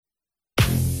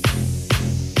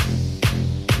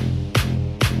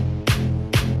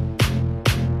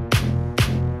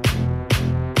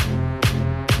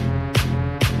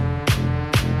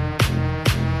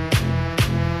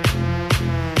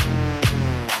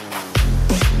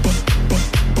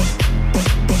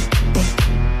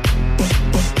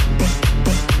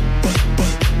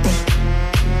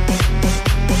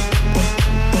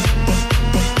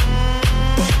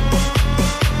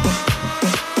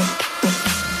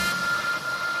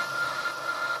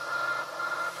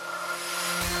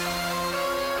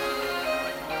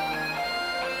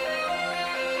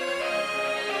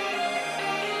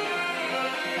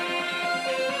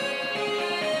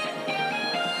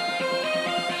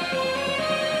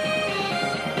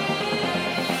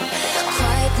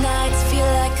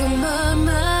a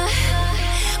murmur,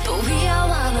 but we all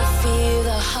wanna feel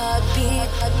the heartbeat.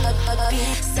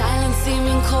 Silence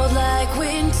seeming cold like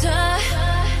winter,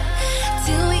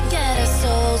 till we get our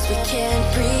souls, we can't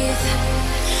breathe.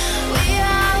 We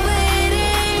are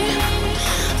waiting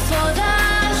for the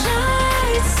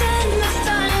lights and the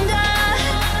thunder.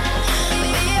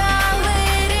 We are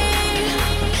waiting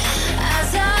as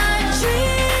our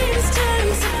dreams turn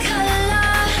to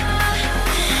color.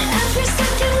 Every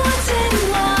second wanting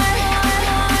more.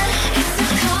 It's the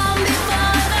calm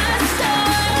before the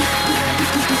storm.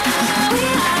 We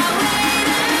are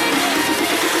waiting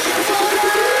for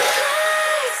the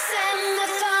lights and the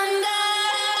thunder.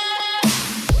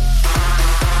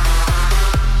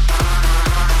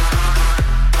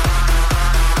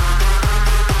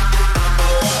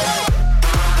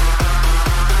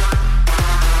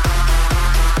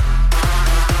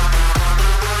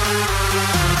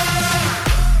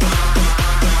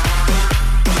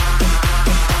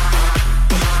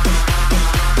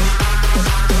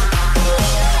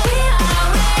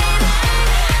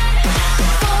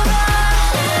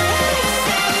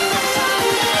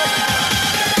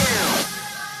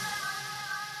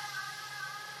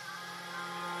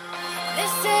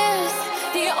 This is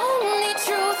the only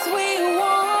truth we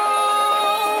want.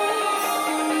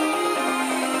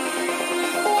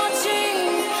 Watching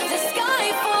the sky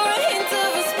for a hint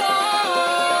of a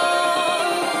spark.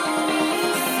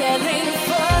 Sailing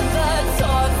further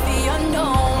towards the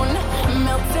unknown.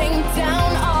 Melting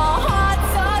down our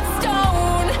hearts of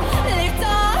stone. Lift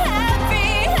our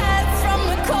heavy heads from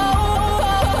the cold.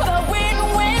 The wind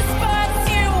whispers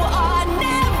you are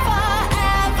never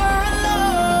ever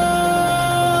alone.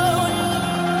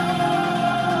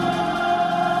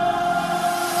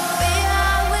 We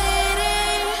are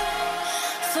waiting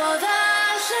for the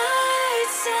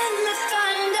lights and the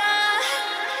thunder.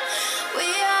 We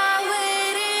are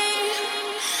waiting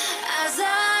as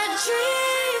our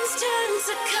dreams turn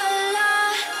to color.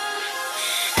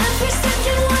 Every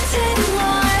second wanting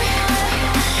more.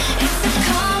 It's the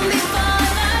calm before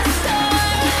the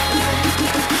storm.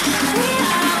 We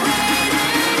are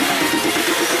waiting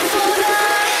for the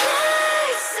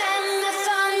lights and the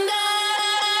thunder.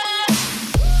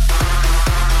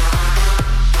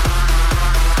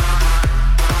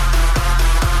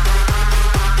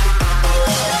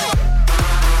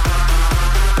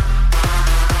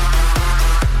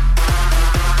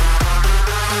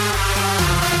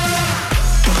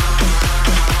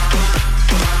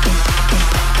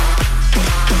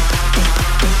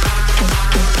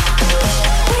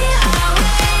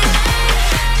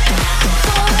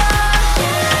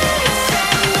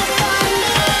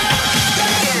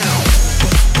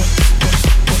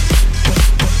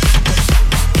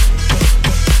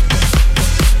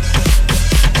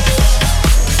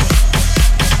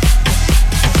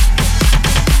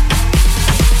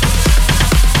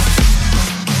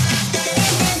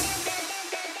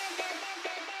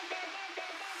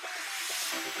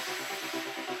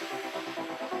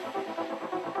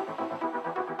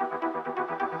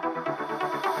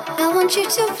 I want you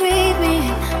to breathe me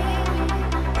in.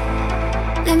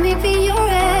 Let me be your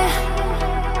air.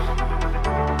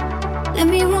 Let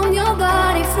me roam your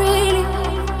body freely.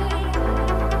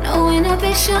 No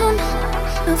inhibition,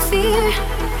 no fear.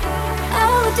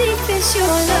 How deep is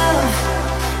your love?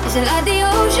 Is it like the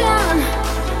ocean?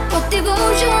 What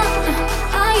devotion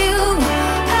are you?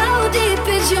 How deep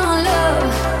is your love?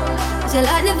 Is it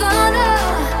like Nirvana?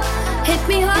 Hit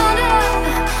me harder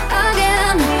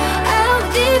again. How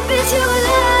deep is your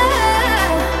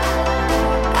love?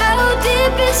 How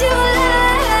deep is your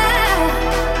love?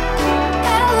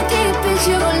 How deep is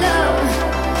your love?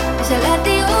 Is it like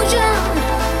the ocean?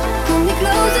 Pull me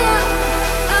closer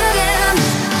again.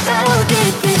 How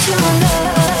deep is your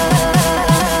love?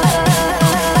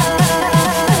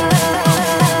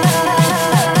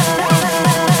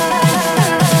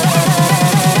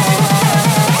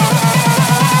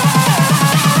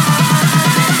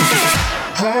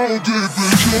 How deep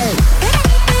is your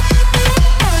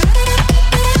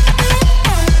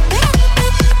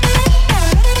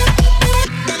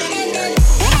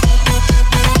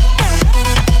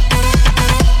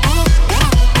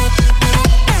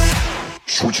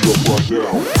switch it up right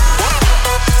now.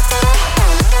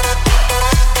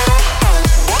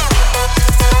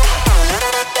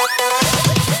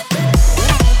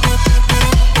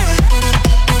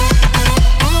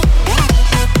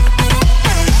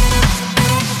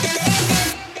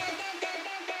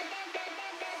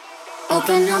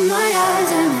 Open up my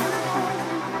eyes and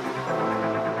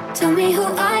tell me who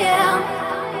I am.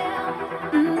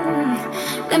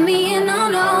 Let me in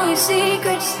on all your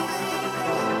secrets.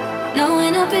 No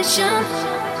inhibition,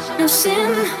 no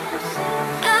sin.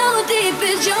 How deep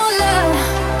is your love?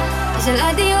 Is it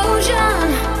like the ocean?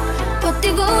 What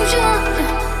devotion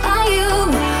are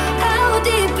you? How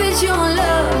deep is your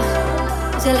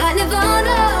love? Is it like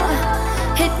Nirvana?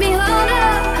 Hit me harder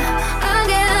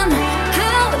again.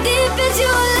 How deep is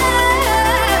your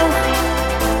love?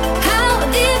 How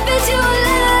deep is your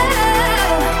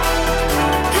love?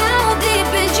 How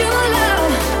deep is your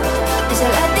love? Is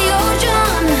it like the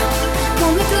ocean?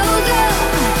 Pull me closer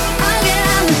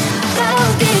again. How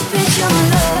deep is your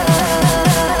love?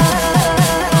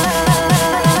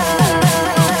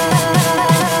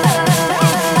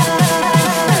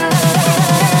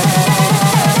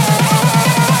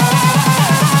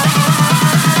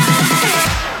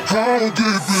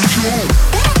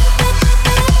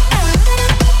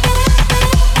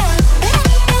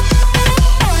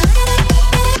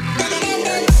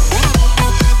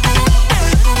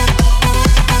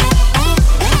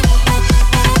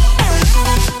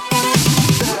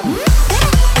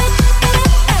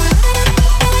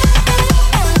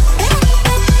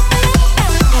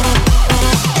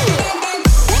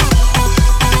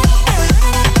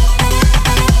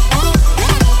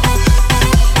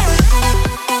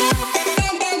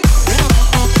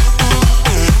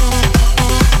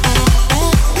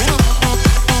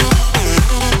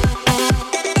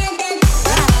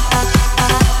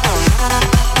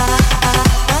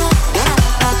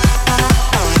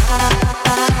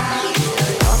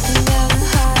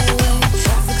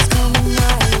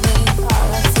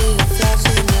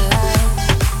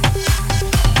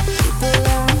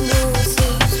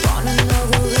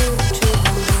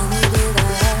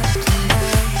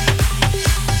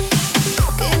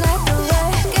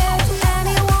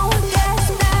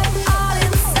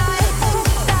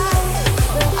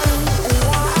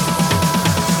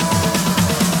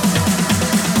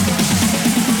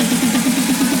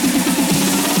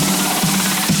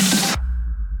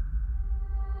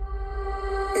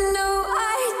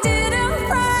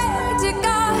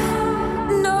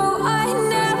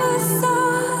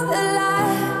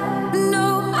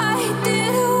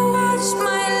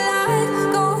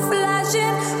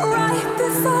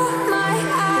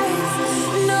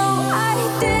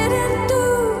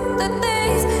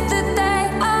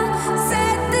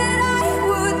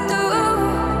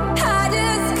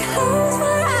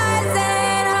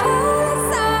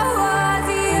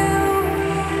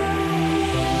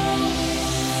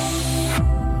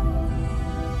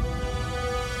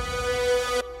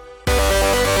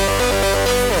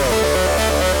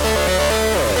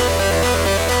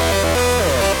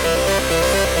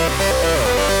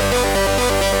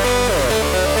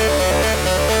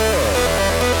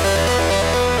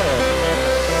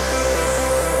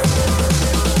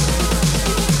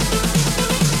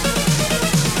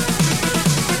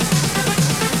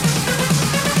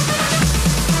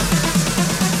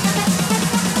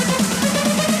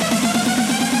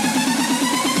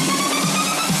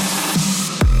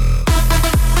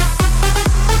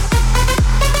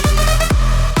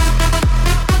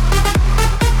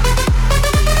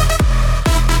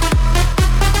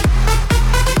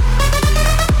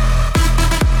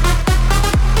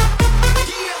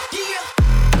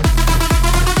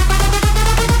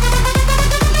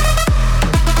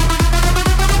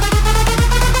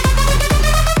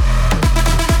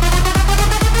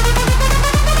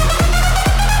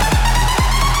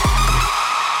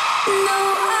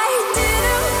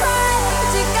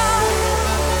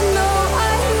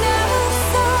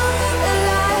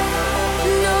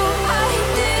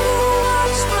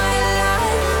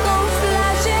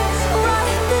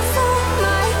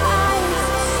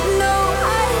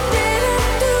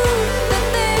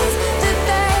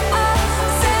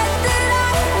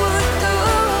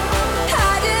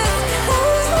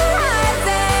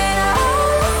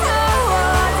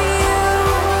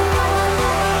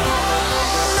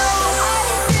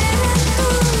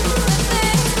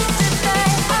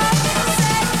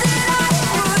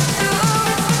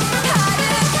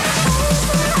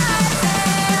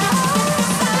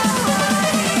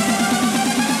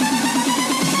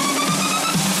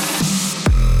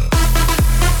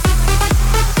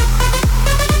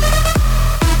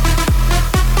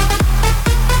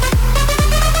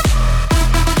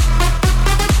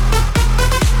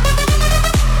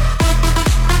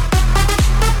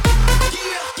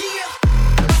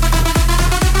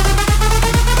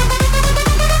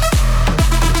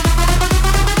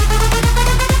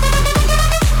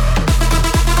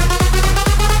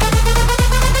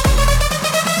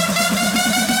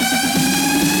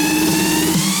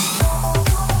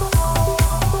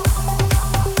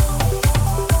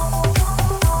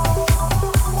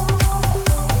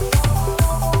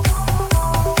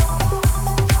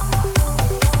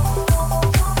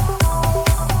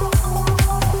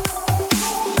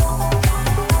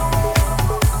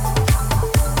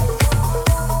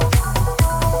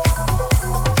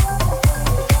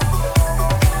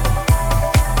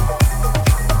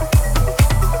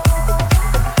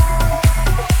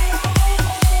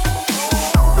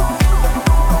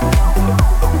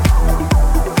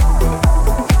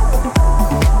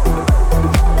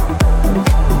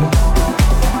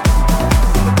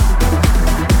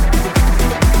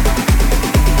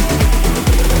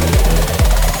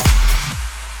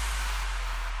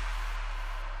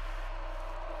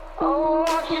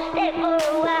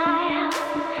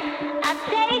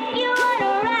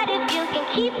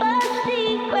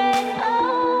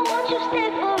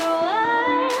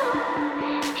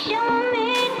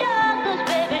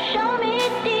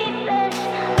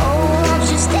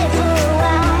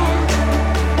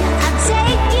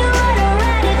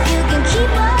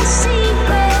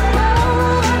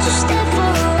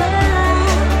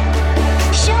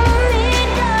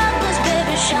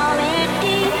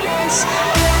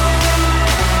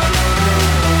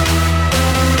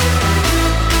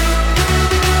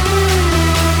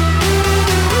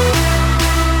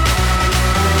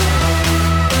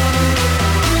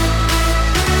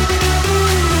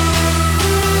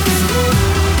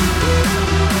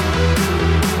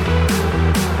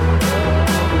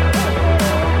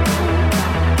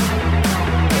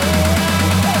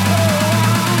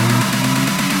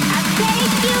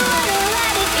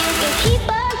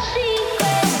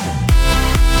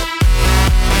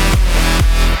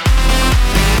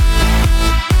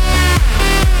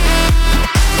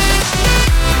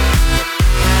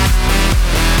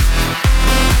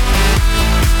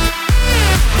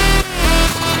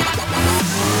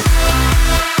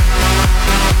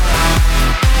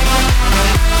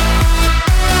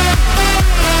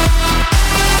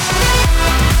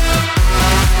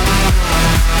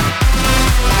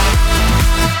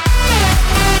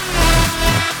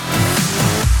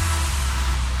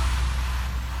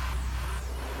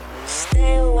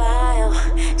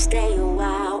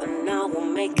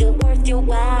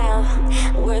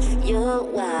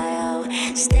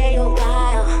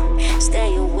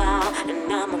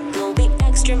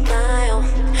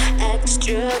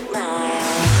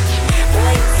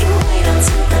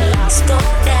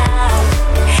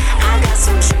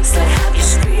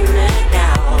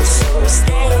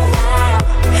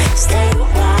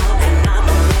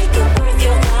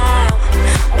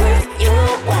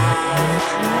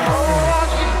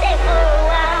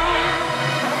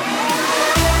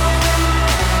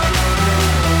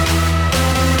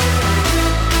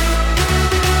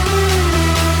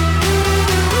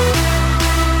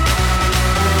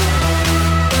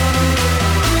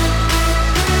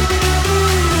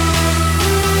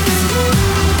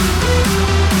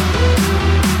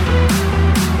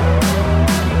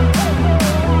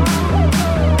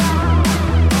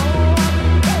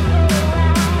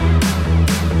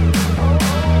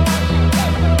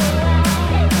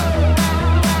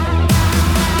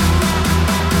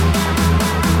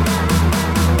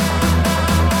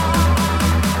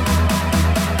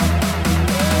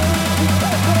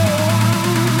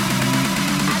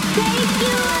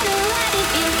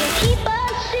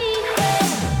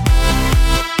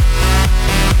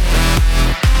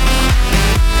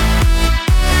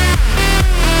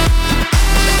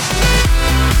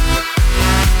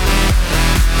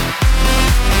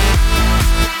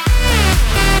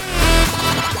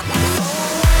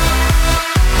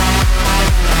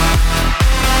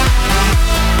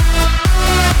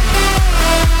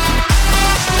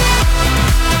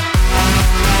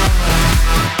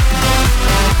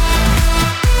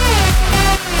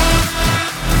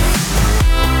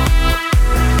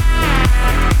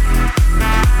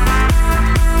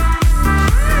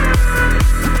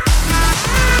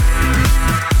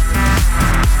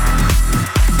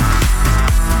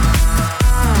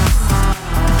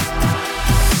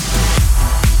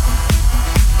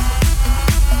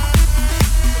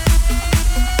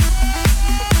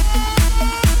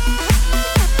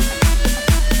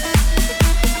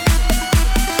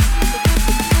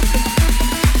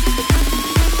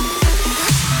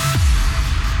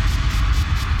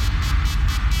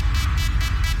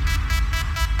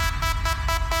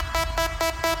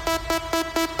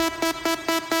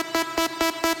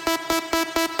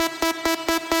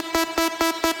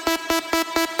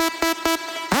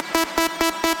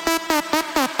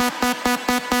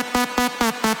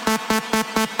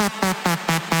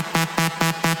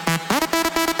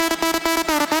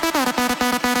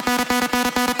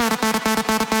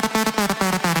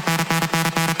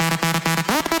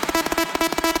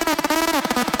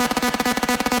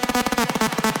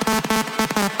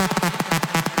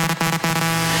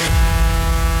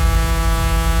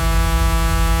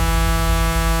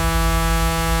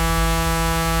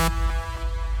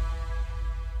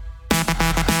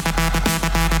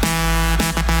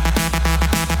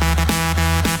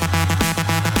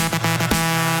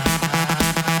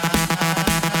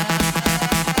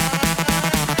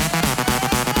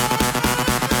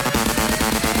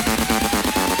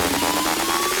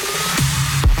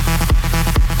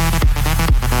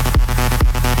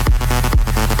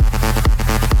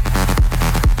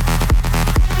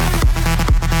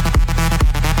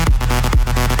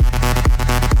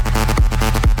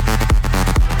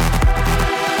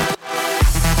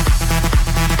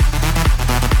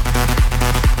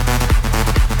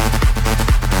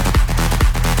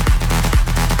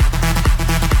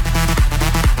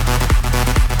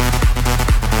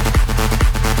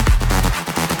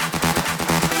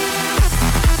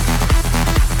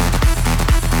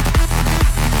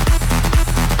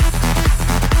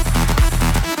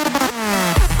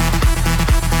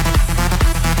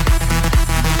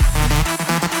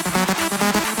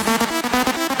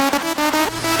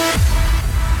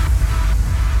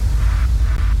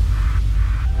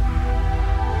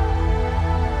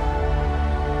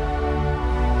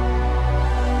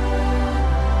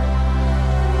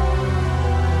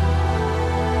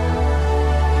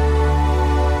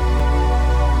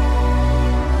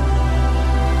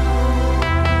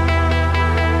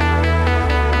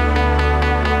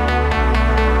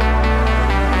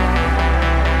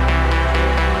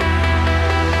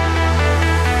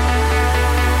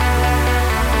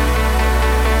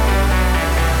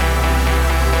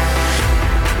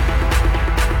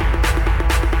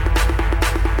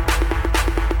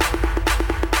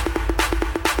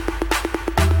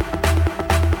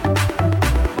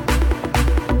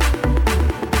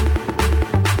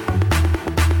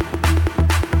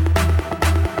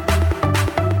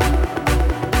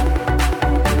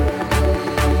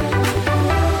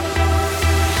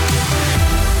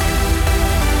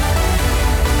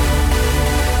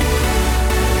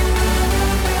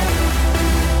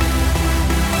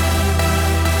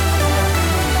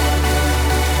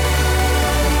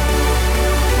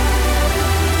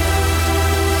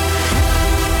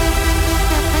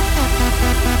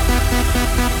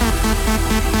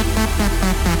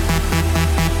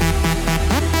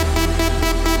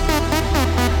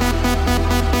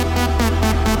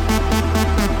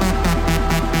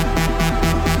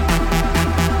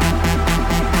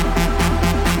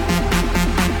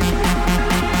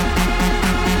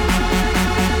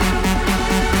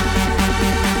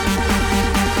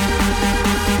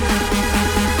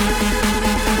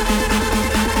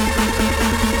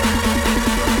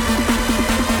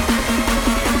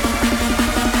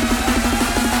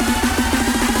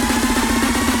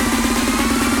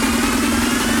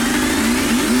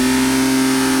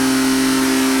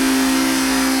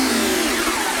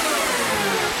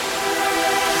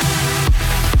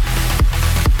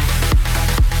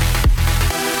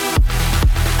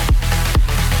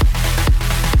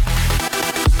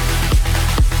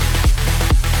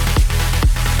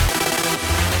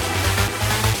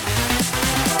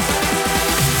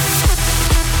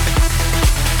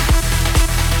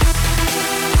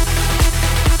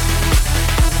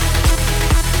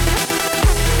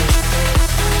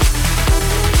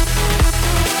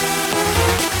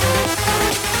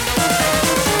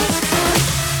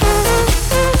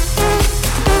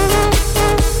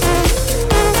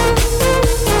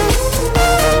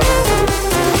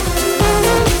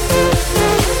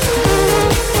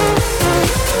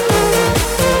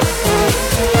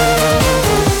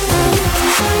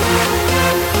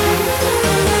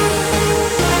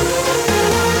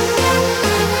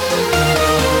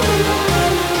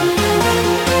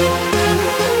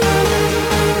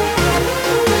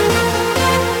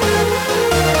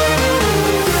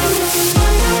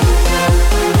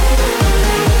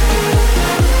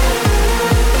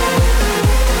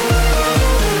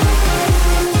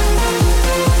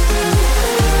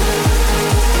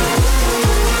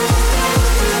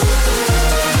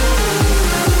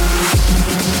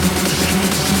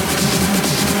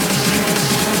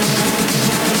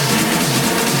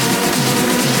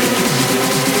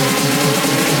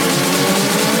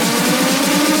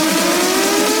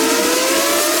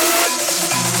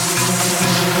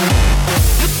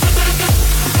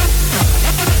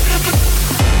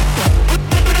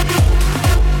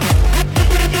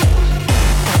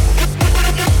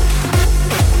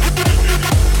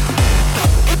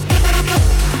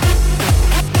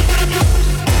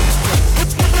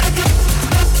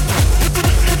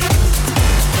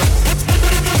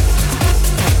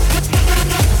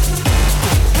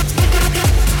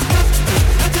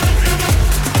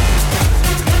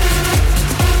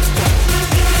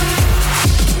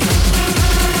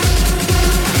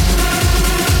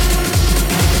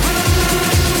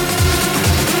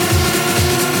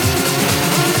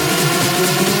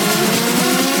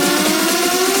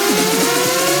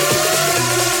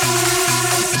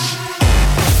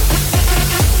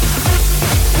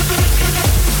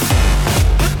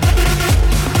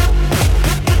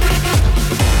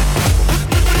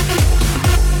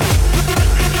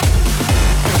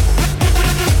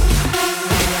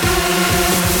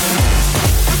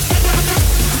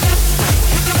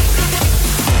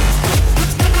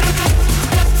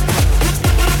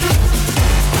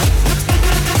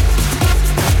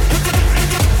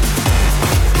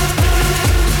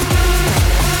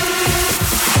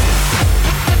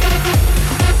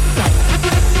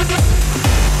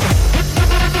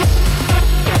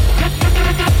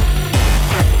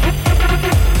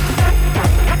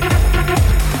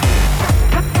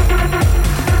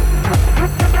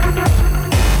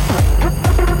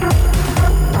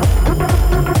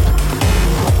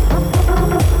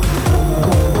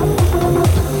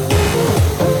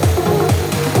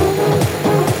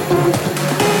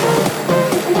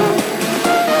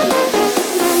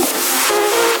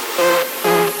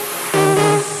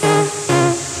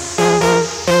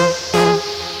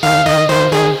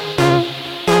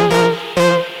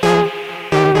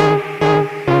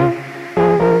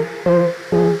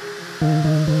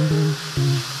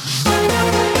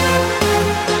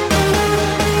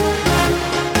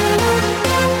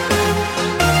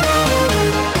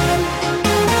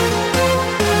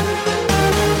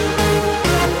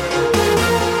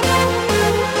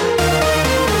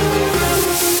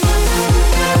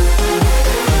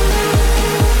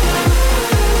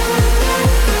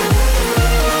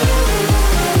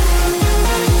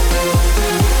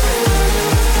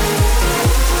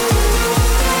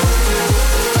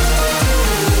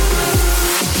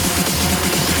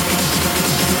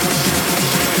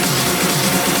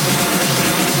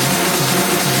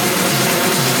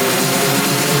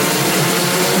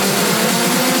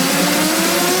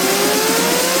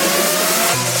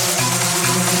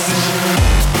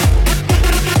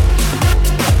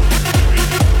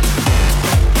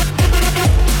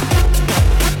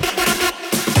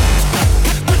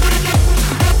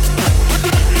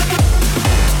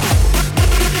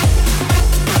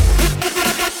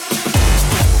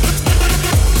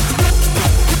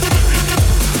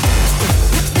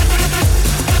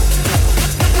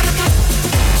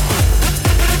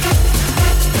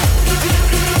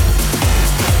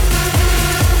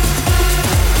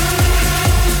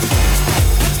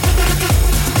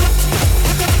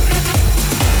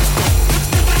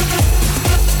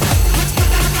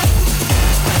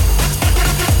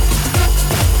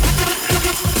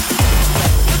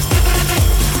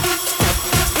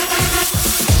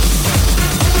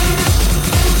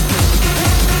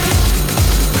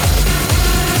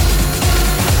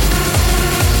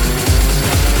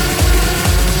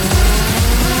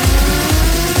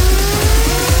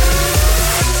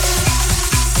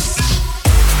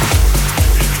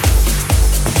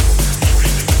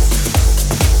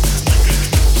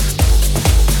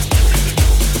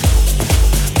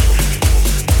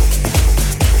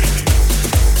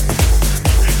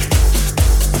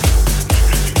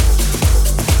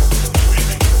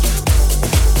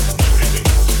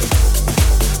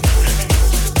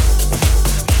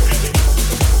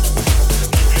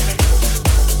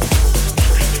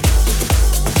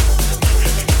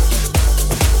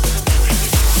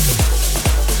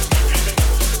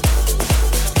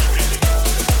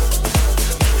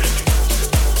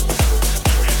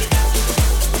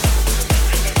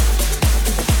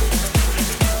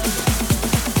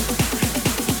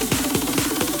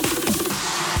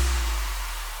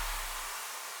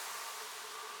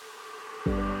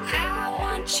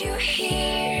 you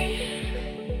here,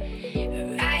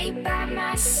 right by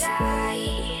my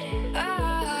side.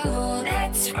 Oh,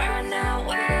 let's run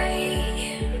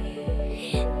away.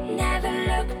 Never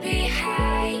look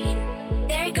behind.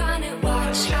 They're gonna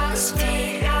watch us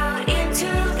fade out into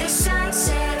the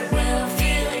sunset. We'll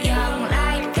feel young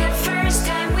like the first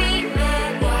time we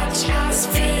met. Watch us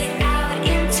fade out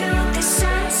into the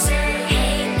sunset.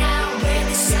 Hey, now we're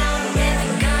the sound, never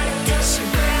gonna touch the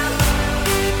ground.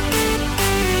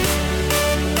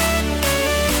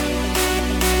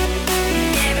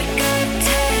 Never gonna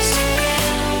touch the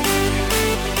ground.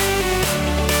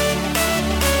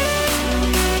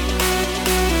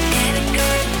 Never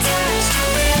gonna touch the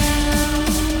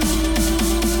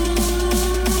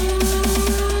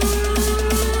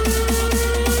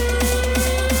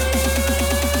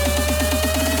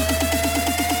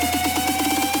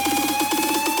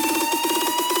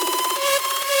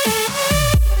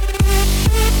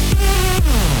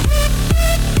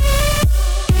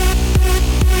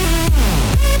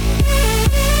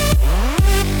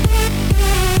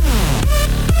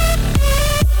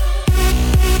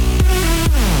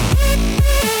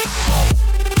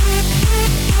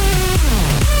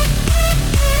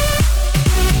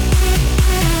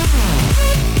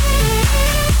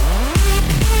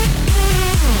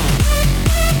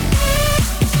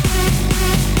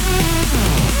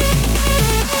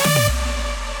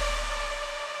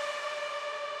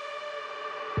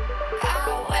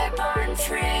Oh, we're born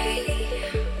free.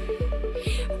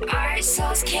 Our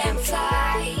souls can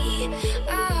fly.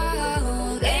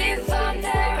 Oh, live on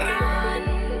the run.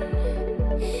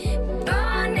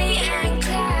 Bonnie and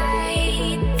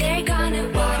Clyde. They're gonna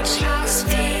watch us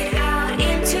fade out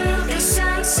into the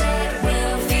sunset.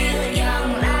 We'll feel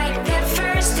young like the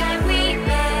first time we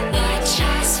met. Watch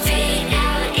us fade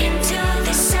out into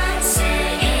the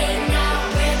sunset. Hey, now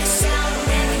we're the sound,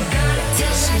 never gonna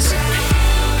touch the ground.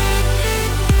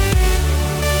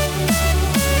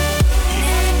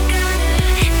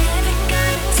 Never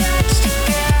gonna touch the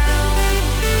ground.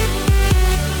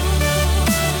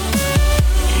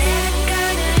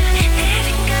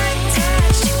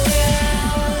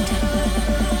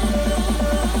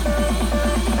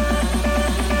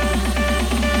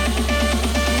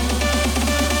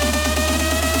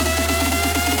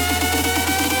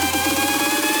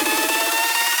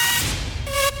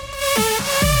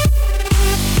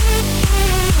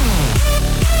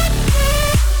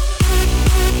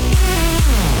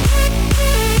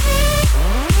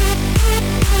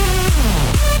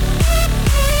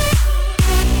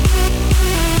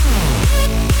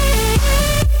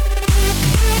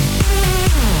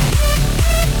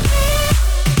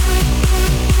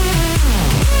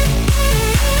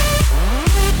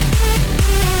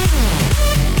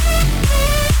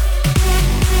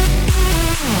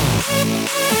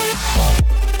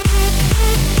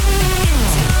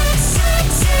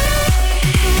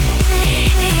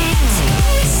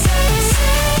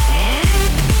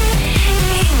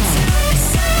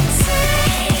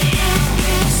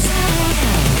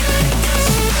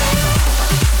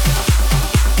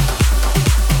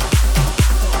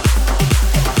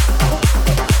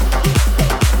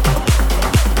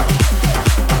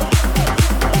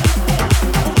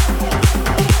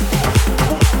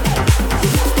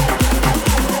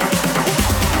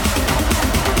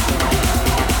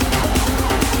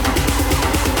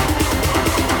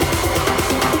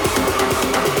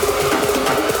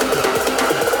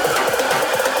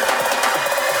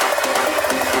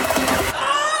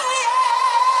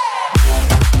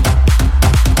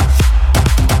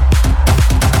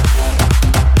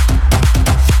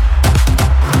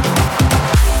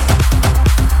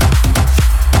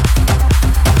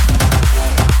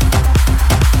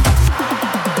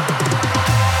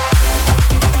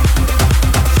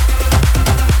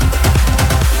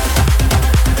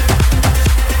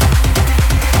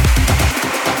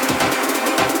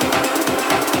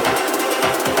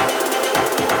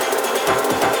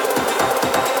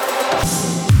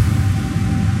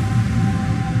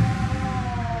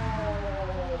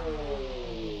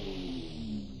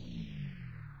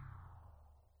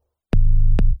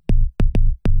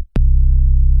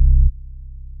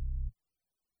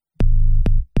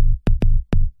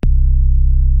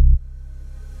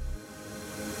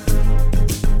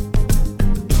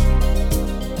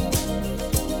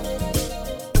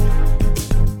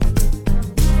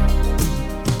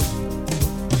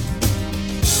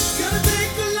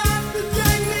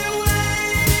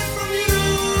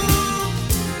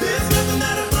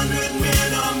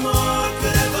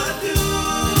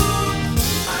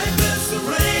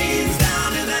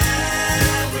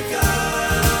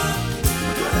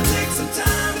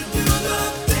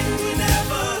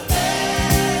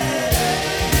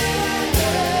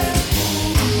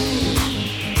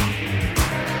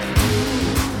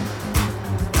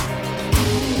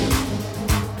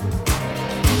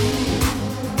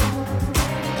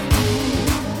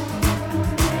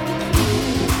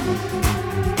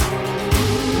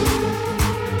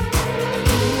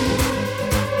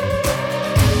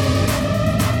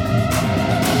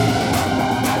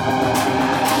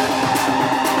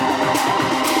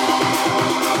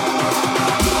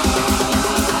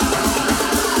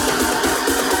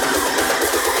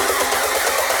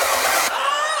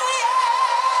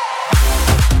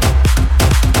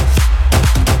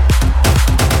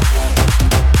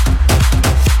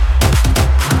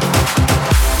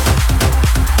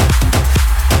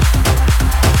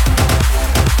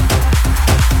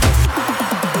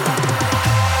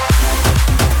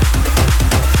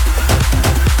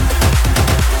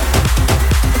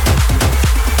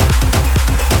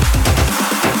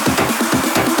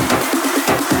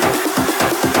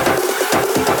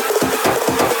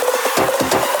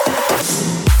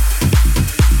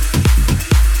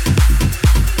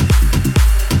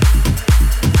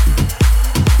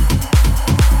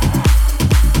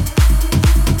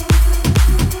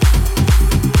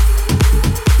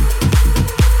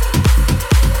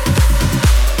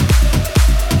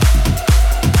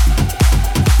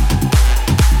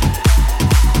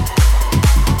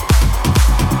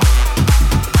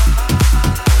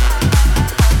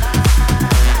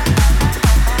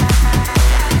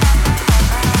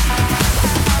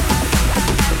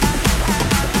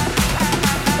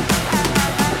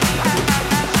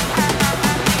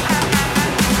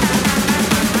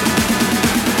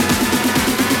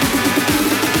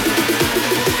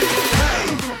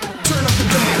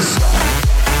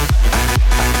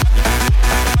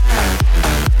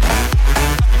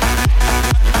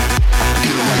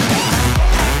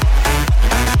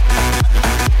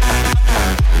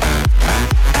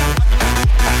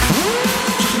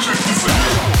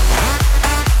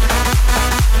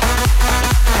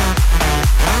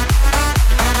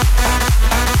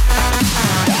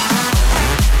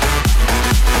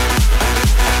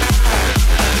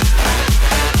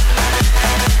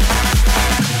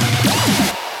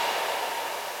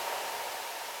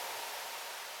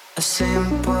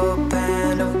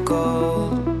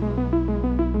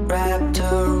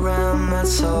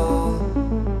 soul.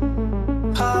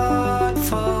 Hard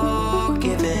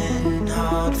forgiving,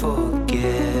 hard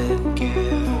forget.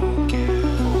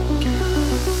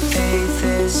 Faith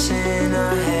is in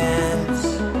our hands,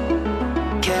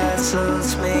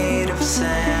 castles made of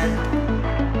sand.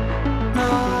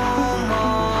 No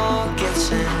more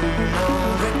guessing, no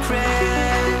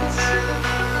regrets.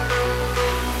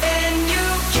 And you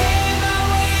came my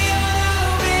way on a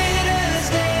winter's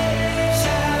day.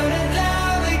 Shouted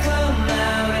loudly, come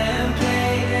out and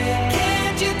play.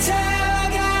 Can't you tell I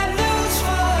got news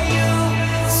for you?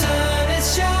 Sun is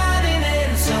shining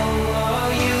and so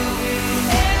are you.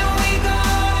 And we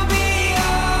gonna be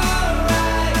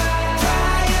alright.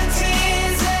 Dry your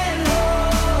tears and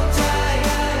hold tight.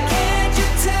 Can't you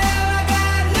tell I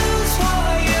got news for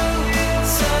you?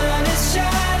 Sun is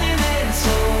shining and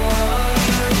so are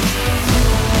you.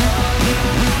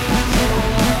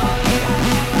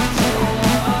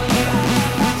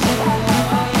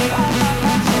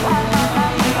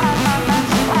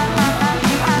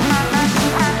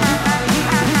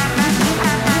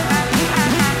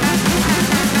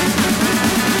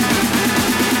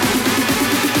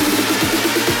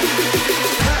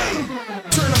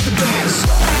 Turn up the bass.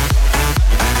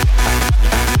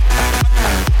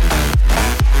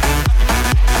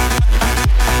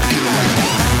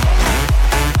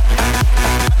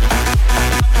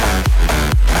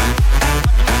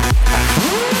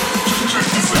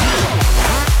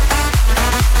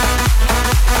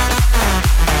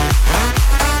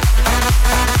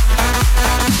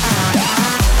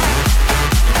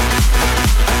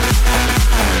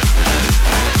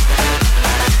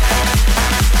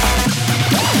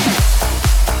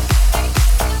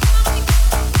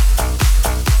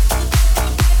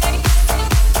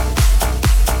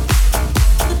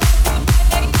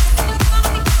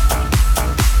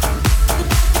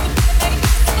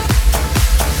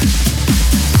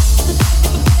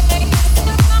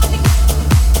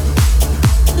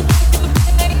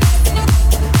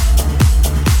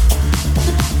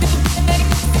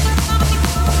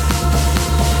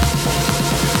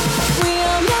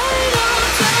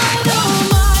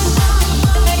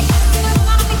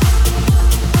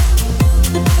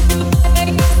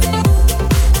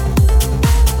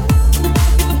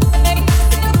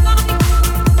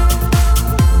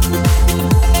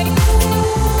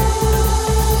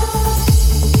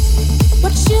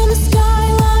 Watching the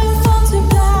skyline fall to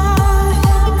black,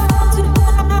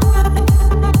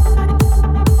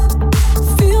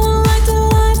 feeling like the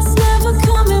light's never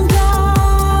coming back.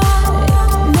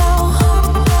 Now,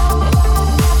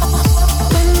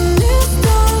 when it's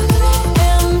dark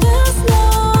and there's no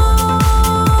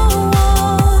one,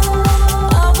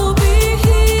 I will be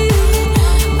here.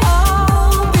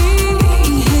 I'll be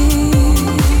here,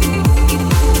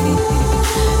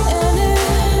 and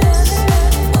it's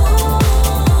all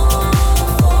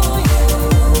for you.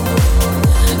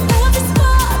 Every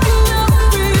spark and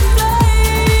every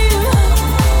flame,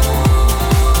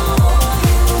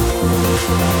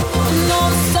 and all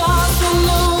the stars will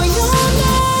know your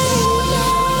name.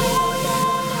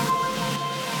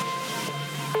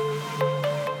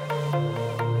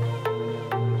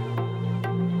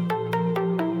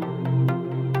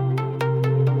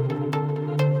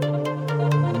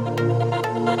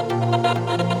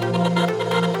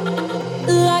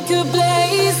 Like a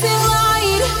blazing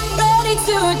light, ready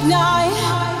to ignite.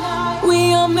 We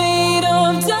are made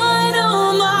of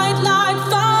dynamite.